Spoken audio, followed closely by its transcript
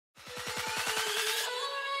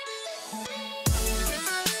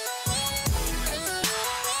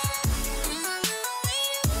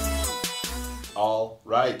All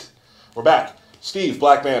right. We're back. Steve,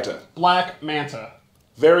 Black Manta. Black Manta.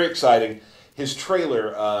 Very exciting. His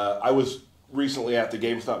trailer, I was recently at the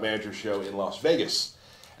GameStop Manager Show in Las Vegas,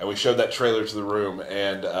 and we showed that trailer to the room,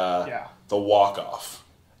 and the walk-off.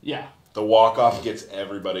 Yeah. The walk-off gets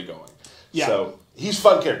everybody going. Yeah. So, he's a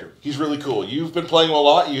fun character. He's really cool. You've been playing him a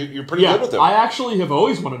lot. You're pretty good with him. I actually have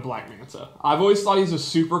always wanted Black Manta. I've always thought he's a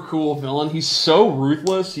super cool villain. He's so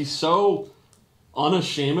ruthless. He's so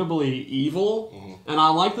unashamedly evil. Mm-hmm. And I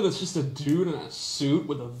like that it's just a dude in a suit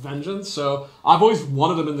with a vengeance. So I've always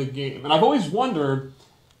wanted him in the game. And I've always wondered,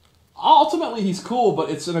 ultimately he's cool, but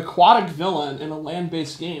it's an aquatic villain in a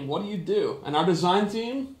land-based game. What do you do? And our design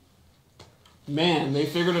team, man, they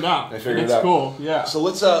figured it out. It's cool, yeah. So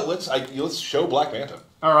let's show Black Manta.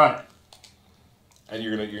 All right. And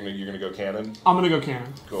you're gonna go canon. I'm gonna go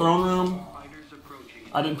canon. Cool. Throne room.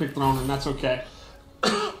 I didn't pick throne room. That's okay.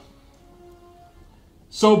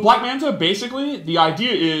 So Black Manta, basically, the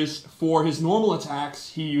idea is for his normal attacks,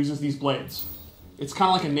 he uses these blades. It's kind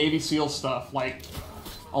of like a Navy SEAL stuff, like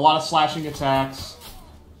a lot of slashing attacks.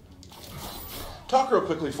 Talk real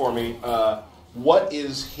quickly for me. What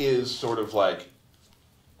is his sort of like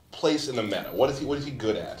place in the meta? What is he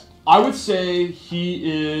good at? I would say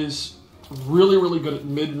he is really, really good at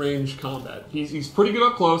mid-range combat. He's pretty good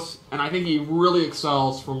up close, and I think he really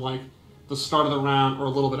excels from like the start of the round or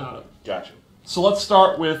a little bit out of it. Gotcha. So let's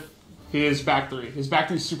start with his back three. His back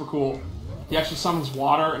three is super cool. He actually summons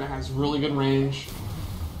water, and it has really good range.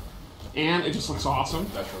 And it just looks awesome.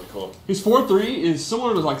 That's really cool. His 4-3 is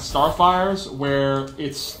similar to like Starfire's, where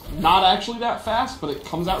it's not actually that fast, but it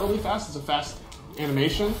comes out really fast. It's a fast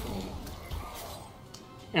animation.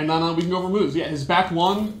 And then we can go over moves. Yeah, his back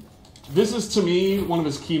one, this is to me one of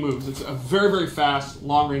his key moves. It's a very, very fast,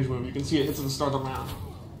 long-range move. You can see it hits at the start of the round.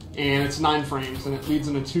 And it's 9 frames, and it leads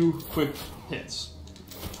into 2 quick hits.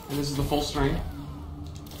 And this is the full string.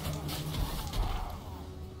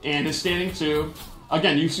 And his standing 2.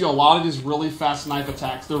 Again, you see a lot of these really fast knife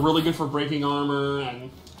attacks. They're really good for breaking armor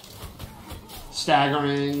and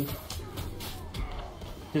staggering.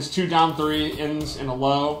 His 2 down 3 ends in a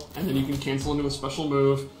low, and then you can cancel into a special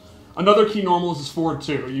move. Another key normal is his forward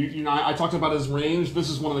 2. You know, I talked about his range. This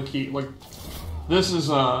is one of the key. Like, this is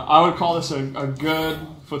I would call this a good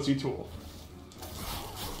footsie tool.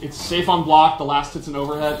 It's safe on block. The last hit's an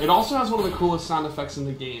overhead. It also has one of the coolest sound effects in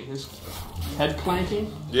the game. His head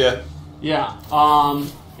clanking. Yeah. Yeah.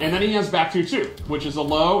 And then he has back 2 too, which is a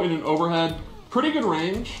low and an overhead. Pretty good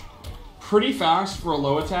range. Pretty fast for a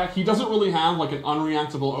low attack. He doesn't really have like an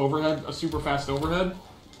unreactable overhead, a super fast overhead.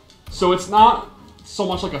 So it's not so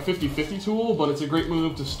much like a 50-50 tool, but it's a great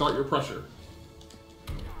move to start your pressure.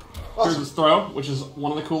 Awesome. Here's his throw, which is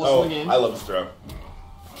one of the coolest in the game. I love his throw.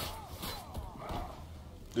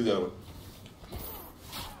 Do the other one.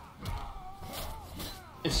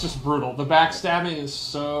 It's just brutal. The backstabbing is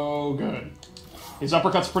so good. His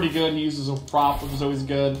uppercut's pretty good. He uses a prop, which is always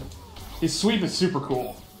good. His sweep is super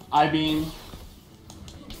cool. I-beam,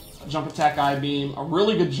 jump attack I-beam, a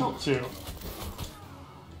really good jump too.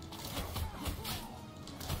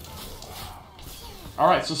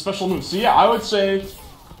 Alright, so special moves. So yeah, I would say,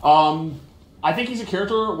 I think he's a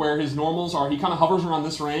character where his normals are, he kind of hovers around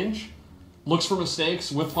this range, looks for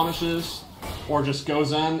mistakes with punishes, or just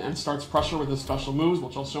goes in and starts pressure with his special moves,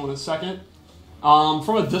 which I'll show in a second.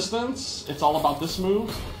 From a distance, it's all about this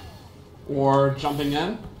move, or jumping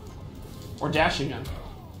in, or dashing in.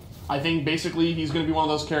 I think basically he's going to be one of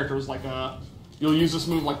those characters, like you'll use this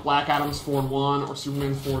move like Black Adam's forward 1 or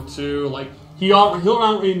Superman's forward 2. Like he'll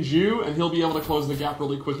outrange you, and he'll be able to close the gap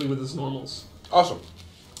really quickly with his normals. Awesome.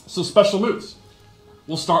 So special moves.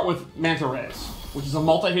 We'll start with Manta Rays, which is a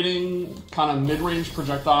multi-hitting kind of mid-range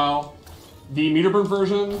projectile. The meter burn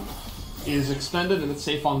version is extended and it's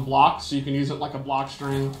safe on block, so you can use it like a block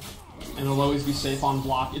string, and it'll always be safe on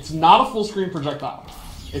block. It's not a full-screen projectile.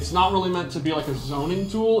 It's not really meant to be like a zoning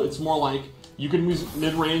tool. It's more like you can use it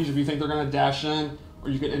mid-range if you think they're going to dash in, or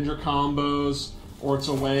you can end your combos, or it's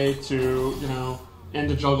a way to, you know,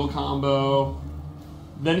 end a juggle combo.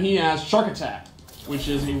 Then he has Shark Attack, which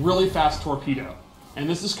is a really fast torpedo. And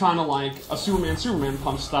this is kind of like a Superman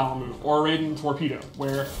punch style move, or a Raiden torpedo,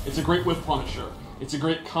 where it's a great whiff punisher. It's a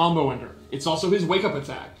great combo ender. It's also his wake up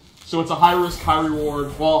attack. So it's a high risk, high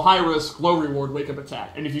reward, well, high risk, low reward wake up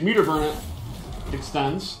attack. And if you meter burn it, it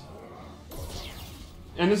extends.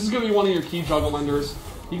 And this is going to be one of your key juggle enders.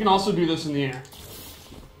 You can also do this in the air.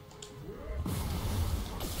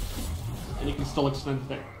 And you can still extend it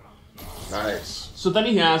there. Nice. So then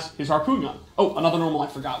he has his harpoon gun. Oh, another normal I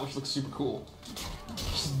forgot, which looks super cool.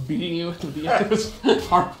 Just beating you with the end of his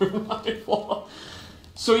harpoon rifle.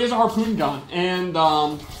 So he has a harpoon gun, and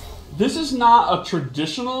This is not a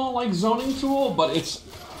traditional like zoning tool, but it's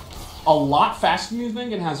a lot faster than you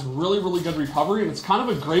think and has really, really good recovery, and it's kind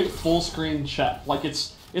of a great full screen check. Like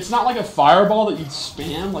it's not like a fireball that you'd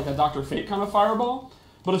spam, like a Dr. Fate kind of fireball,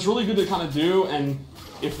 but it's really good to kind of do, and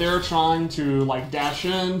if they're trying to like dash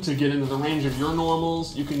in to get into the range of your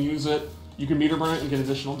normals, you can use it. You can meter burn it and get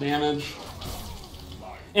additional damage.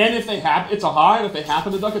 And if it's a high, and if they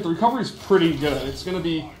happen to duck it, the recovery is pretty good. It's going to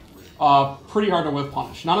be pretty hard to whiff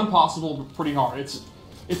punish. Not impossible, but pretty hard. It's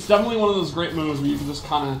definitely one of those great moves where you can just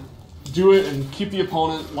kind of do it and keep the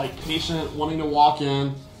opponent like patient, wanting to walk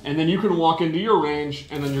in, and then you can walk into your range,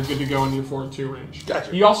 and then you're good to go into your forward 2 range.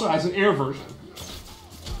 Gotcha. He also has an air version,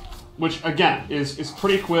 which again is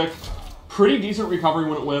pretty quick, pretty decent recovery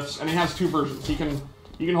when it whiffs, and it has 2 versions.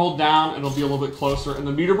 You can hold down, and it'll be a little bit closer, and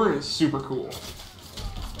the meter burn is super cool.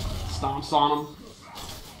 Stomps on him.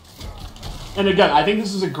 And again, I think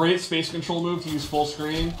this is a great space control move to use full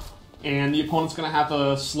screen, and the opponent's going to have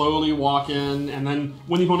to slowly walk in, and then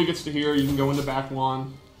when the opponent gets to here, you can go into back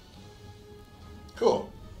 1.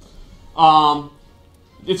 Cool.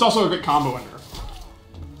 It's also a great combo ender.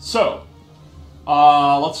 So,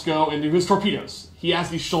 let's go into his torpedoes. He has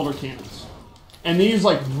these shoulder cannons, and these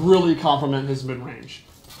like really complement his mid-range.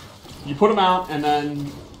 You put them out, and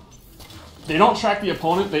then they don't track the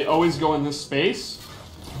opponent. They always go in this space,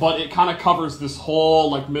 but it kind of covers this whole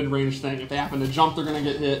like mid-range thing. If they happen to jump, they're going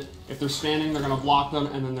to get hit. If they're standing, they're going to block them,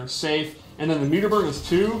 and then they're safe. And then the meter burn is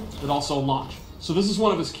 2 that also launch. So this is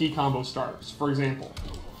one of his key combo starters, for example.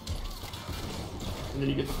 And then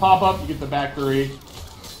you get the pop-up, you get the back 3,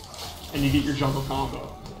 and you get your jumper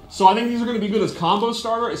combo. So I think these are going to be good as combo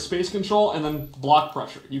starter, as space control, and then block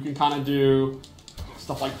pressure. You can kind of do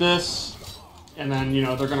stuff like this, and then, you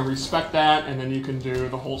know, they're going to respect that, and then you can do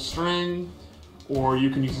the whole string, or you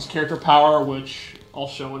can use his character power, which I'll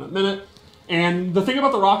show in a minute. And the thing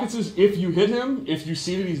about the rockets is, if you hit him, if you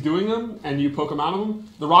see that he's doing them, and you poke him out of them,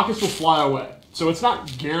 the rockets will fly away. So it's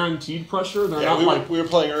not guaranteed pressure. They're not we were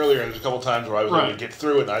playing earlier, and there's a couple times where I was able to get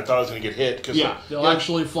through it, and I thought I was going to get hit. Cause they'll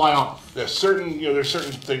actually fly off. There's certain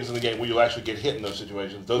things in the game where you'll actually get hit in those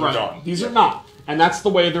situations. Those are not. These are not, and that's the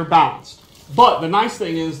way they're balanced. But the nice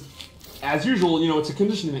thing is, as usual, it's a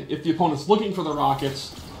conditioning thing. If the opponent's looking for the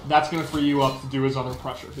rockets, that's going to free you up to do his other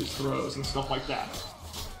pressure, his throws, and stuff like that.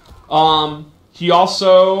 He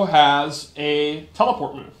also has a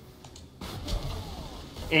teleport move.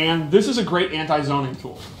 And this is a great anti-zoning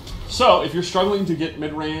tool. So if you're struggling to get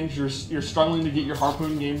mid-range, you're struggling to get your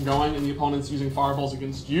harpoon game going, and the opponent's using fireballs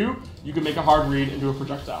against you, you can make a hard read and do a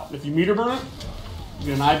projectile. If you meter burn it, you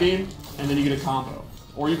get an I-beam, and then you get a combo.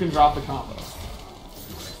 Or you can drop the combo.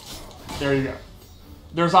 There you go.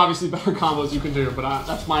 There's obviously better combos you can do, but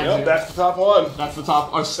that's my example. That's the top one. That's the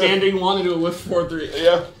top. A standing one into a lift 4-3.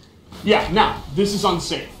 Yeah. Yeah, now, this is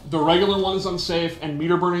unsafe. The regular one is unsafe, and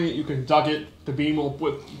meter burning it, you can duck it. The beam will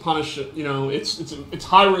punish it. It's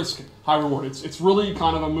high risk, high reward. It's really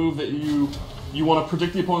kind of a move that you want to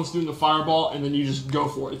predict the opponent's doing the fireball, and then you just go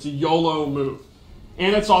for it. It's a YOLO move.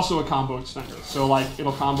 And it's also a combo extender. So, like,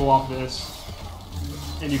 it'll combo off this,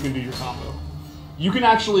 and you can do your combo. You can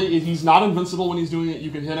actually, if he's not invincible when he's doing it,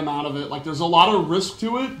 you can hit him out of it. Like, there's a lot of risk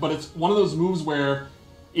to it, but it's one of those moves where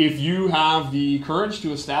if you have the courage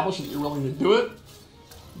to establish that you're willing to do it,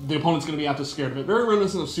 the opponent's going to be out to scared of it. Very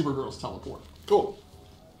reminiscent of Supergirl's teleport. Cool.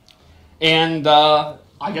 And I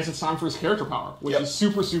guess it's time for his character power, which is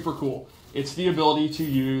super, super cool. It's the ability to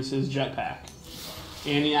use his jetpack.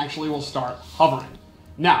 And he actually will start hovering.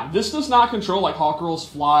 Now, this does not control like Hawkgirl's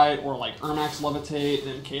Flight or like Ermac's Levitate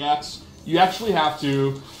and KX. You actually have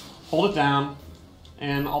to hold it down,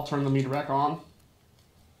 and I'll turn the meter back on.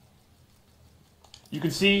 You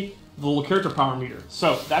can see the little character power meter.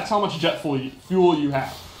 So that's how much jet fuel you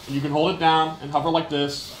have. And you can hold it down and hover like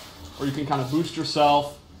this, or you can kind of boost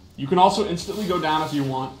yourself. You can also instantly go down if you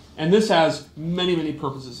want. And this has many, many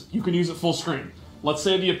purposes. You can use it full screen. Let's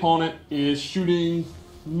say the opponent is shooting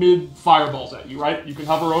mid-fireballs at you, right? You can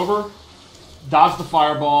hover over, dodge the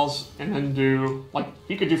fireballs, and then do, like,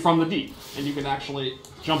 he could do from the deep. And you can actually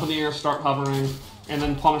jump in the air, start hovering, and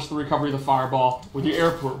then punish the recovery of the fireball with your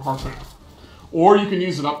air harpoon. Or you can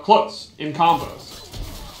use it up close, in combos.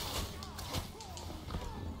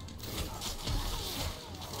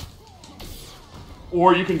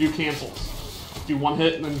 Or you can do cancels. Do one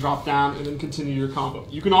hit and then drop down and then continue your combo.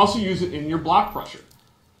 You can also use it in your block pressure.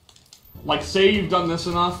 Like, say you've done this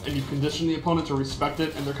enough and you've conditioned the opponent to respect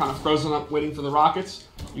it and they're kind of frozen up waiting for the rockets,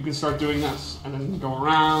 you can start doing this and then go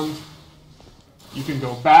around. You can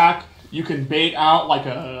go back. You can bait out like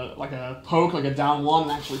a poke, like a down one,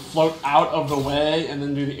 and actually float out of the way and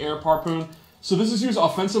then do the air harpoon. So this is used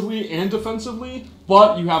offensively and defensively,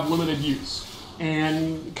 but you have limited use.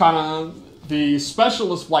 And kind of the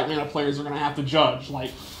specialist Black Mana players are going to have to judge,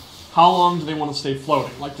 like, how long do they want to stay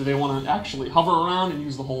floating? Like, do they want to actually hover around and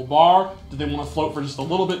use the whole bar? Do they want to float for just a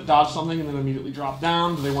little bit, dodge something, and then immediately drop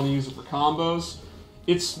down? Do they want to use it for combos?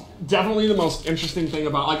 It's definitely the most interesting thing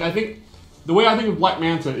about, like, I think, the way I think of Black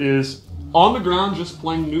Manta is, on the ground, just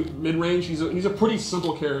playing mid-range, he's a pretty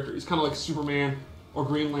simple character. He's kind of like Superman or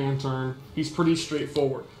Green Lantern. He's pretty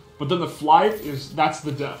straightforward. But then the flight that's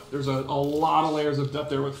the depth. There's a lot of layers of depth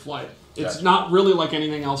there with flight. It's not really like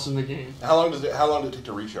anything else in the game. How long does it take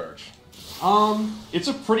to recharge? It's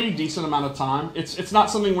a pretty decent amount of time. It's not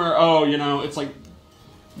something where, oh, you know, it's like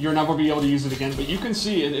you'll never be able to use it again. But you can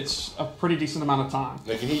see it's a pretty decent amount of time.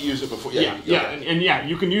 Now, can he use it before? Yeah, and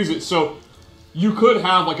you can use it. So you could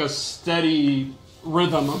have like a steady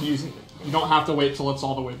rhythm of using it. You don't have to wait till it's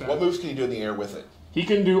all the way back. What moves can he do in the air with it? He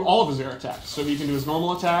can do all of his air attacks. So he can do his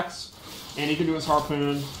normal attacks, and he can do his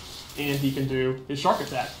harpoon, and he can do his shark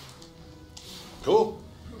attack. Cool.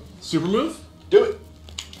 Super move? Do it.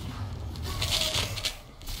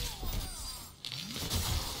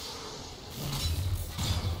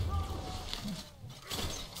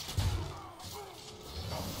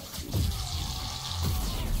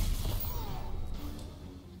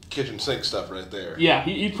 Kitchen sink stuff right there. Yeah,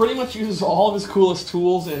 he pretty much uses all of his coolest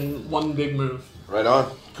tools in one big move. Right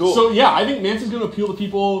on. Cool. So yeah, I think Manta's going to appeal to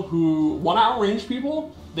people who want to outrange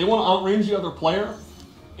people. They want to outrange the other player,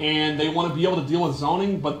 and they want to be able to deal with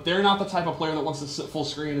zoning, but they're not the type of player that wants to sit full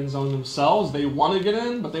screen and zone themselves. They want to get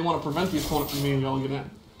in, but they want to prevent the opponent from being able to get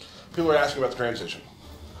in. People are asking about the transition.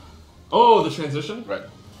 Oh, the transition? Right.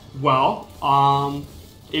 Well,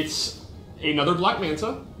 it's another Black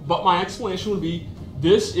Manta, but my explanation would be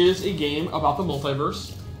this is a game about the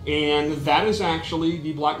multiverse, and that is actually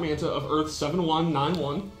the Black Manta of Earth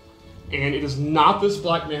 7191, and it is not this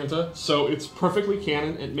Black Manta, so it's perfectly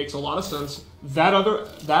canon. It makes a lot of sense. That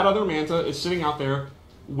other Manta is sitting out there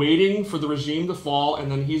waiting for the regime to fall,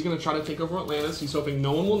 and then he's going to try to take over Atlantis. He's hoping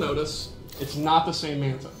no one will notice. It's not the same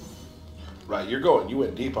Manta. Right, you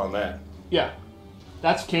went deep on that. Yeah,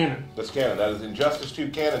 that's canon. That's canon. That is Injustice 2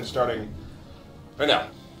 canon starting right now.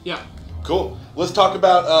 Yeah. Cool. Let's talk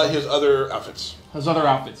about his other outfits.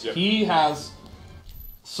 Yep. He has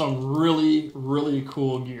some really, really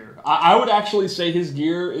cool gear. I would actually say his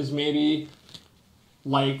gear is maybe,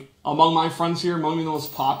 like, among my friends here, among the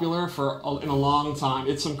most popular in a long time.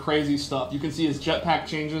 It's some crazy stuff. You can see his jetpack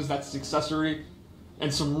changes, that's his accessory,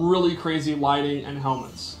 and some really crazy lighting and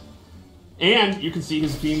helmets. And you can see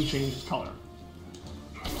his beam change color.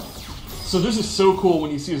 So this is so cool when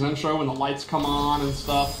you see his intro and the lights come on and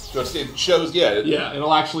stuff. So it shows, yeah. Yeah,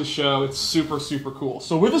 it'll actually show. It's super, super cool.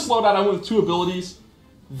 So with this loadout, I went with two abilities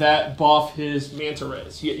that buff his Manta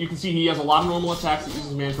Rays. You can see he has a lot of normal attacks that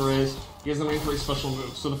uses Manta Rays. He has the Manta Ray special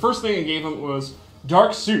move. So the first thing I gave him was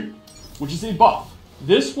Dark Suit, which is a buff.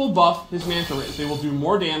 This will buff his Manta Rays. They will do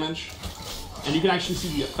more damage, and you can actually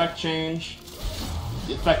see the effect change.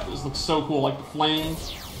 The effect looks so cool, like the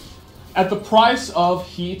flames. At the price of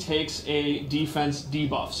he takes a defense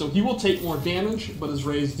debuff. So he will take more damage, but his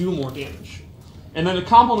rays do more damage. And then to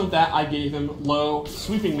complement that, I gave him low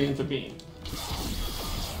sweeping Manta Beam,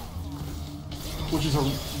 which is a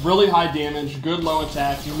really high damage, good low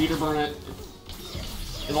attack. You meter burn it,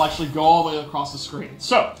 it'll actually go all the way across the screen.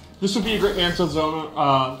 So this would be a great Manta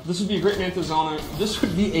zoner. This would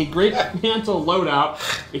be a great Manta loadout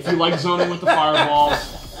if you like zoning with the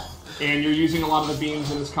fireballs. And you're using a lot of the beams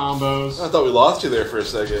in his combos. I thought we lost you there for a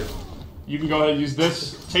second. You can go ahead and use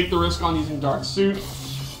this. Take the risk on using Dark Suit.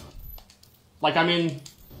 Like, I mean,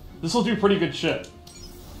 this will do pretty good shit.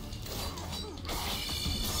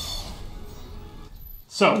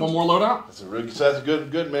 So, one more loadout? That's a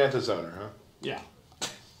good Manta zoner, huh? Yeah.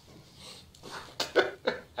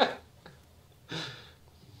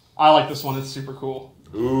 I like this one. It's super cool.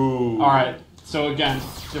 Ooh. All right. So again,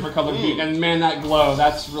 different color beam, and man, that glow,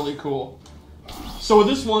 that's really cool. So with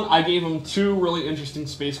this one, I gave him two really interesting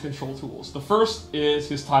space control tools. The first is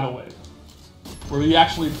his Tidal Wave, where you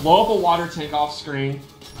actually blow up a water tank off screen,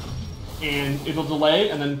 and it'll delay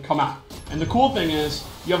and then come out. And the cool thing is,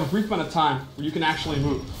 you have a brief amount of time where you can actually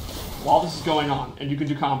move while this is going on, and you can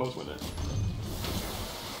do combos with it.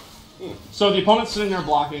 So the opponent's sitting there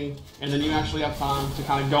blocking, and then you actually have time to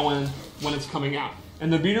kind of go in when it's coming out.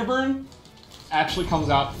 And the meter burn actually comes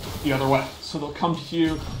out the other way. So they'll come to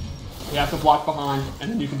you, you have to block behind, and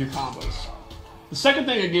then you can do combos. The second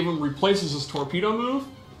thing I gave him replaces his torpedo move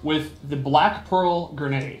with the Black Pearl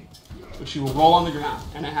Grenade, which you will roll on the ground,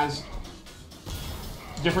 and it has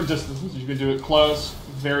different distances. You can do it close,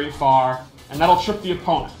 very far, and that'll trip the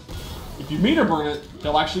opponent. If you meter burn it,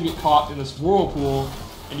 they'll actually get caught in this whirlpool,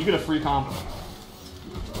 and you get a free combo.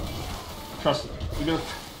 Trust me. You get a...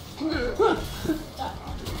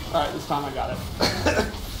 Alright, this time I got it.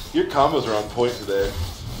 Your combos are on point today.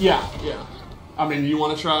 Yeah. I mean, you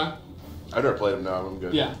want to try? I've never played him now. I'm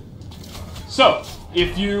good. Yeah. So,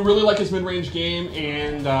 if you really like his mid-range game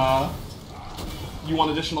and you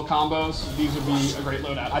want additional combos, these would be a great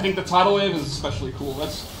loadout. I think the Tidal Wave is especially cool.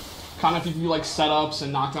 That's kind of if you like setups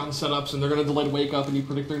and knockdown setups and they're going to delay wake up and you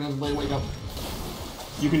predict they're going to delay wake up,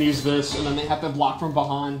 you can use this, and then they have to block from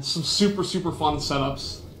behind. Some super, super fun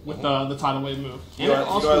setups with the Tidal Wave move. And I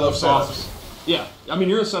love setups. Yeah. I mean,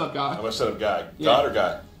 you're a setup guy. I'm a setup guy. God or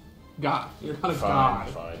guy? Guy. You're not a guy.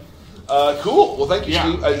 Fine. Cool. Well, thank you,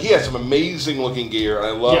 Steve. He has some amazing-looking gear, and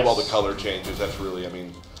I love all the color changes. That's really, I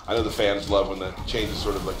mean, I know the fans love when that changes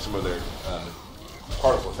sort of like some of their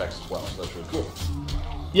particle effects as well, so that's really cool.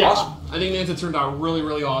 Yeah, awesome. I think Manta turned out really,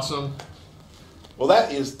 really awesome. Well,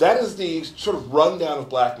 that is the sort of rundown of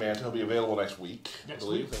Black Manta. He'll be available next week, I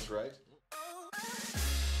believe. That's right.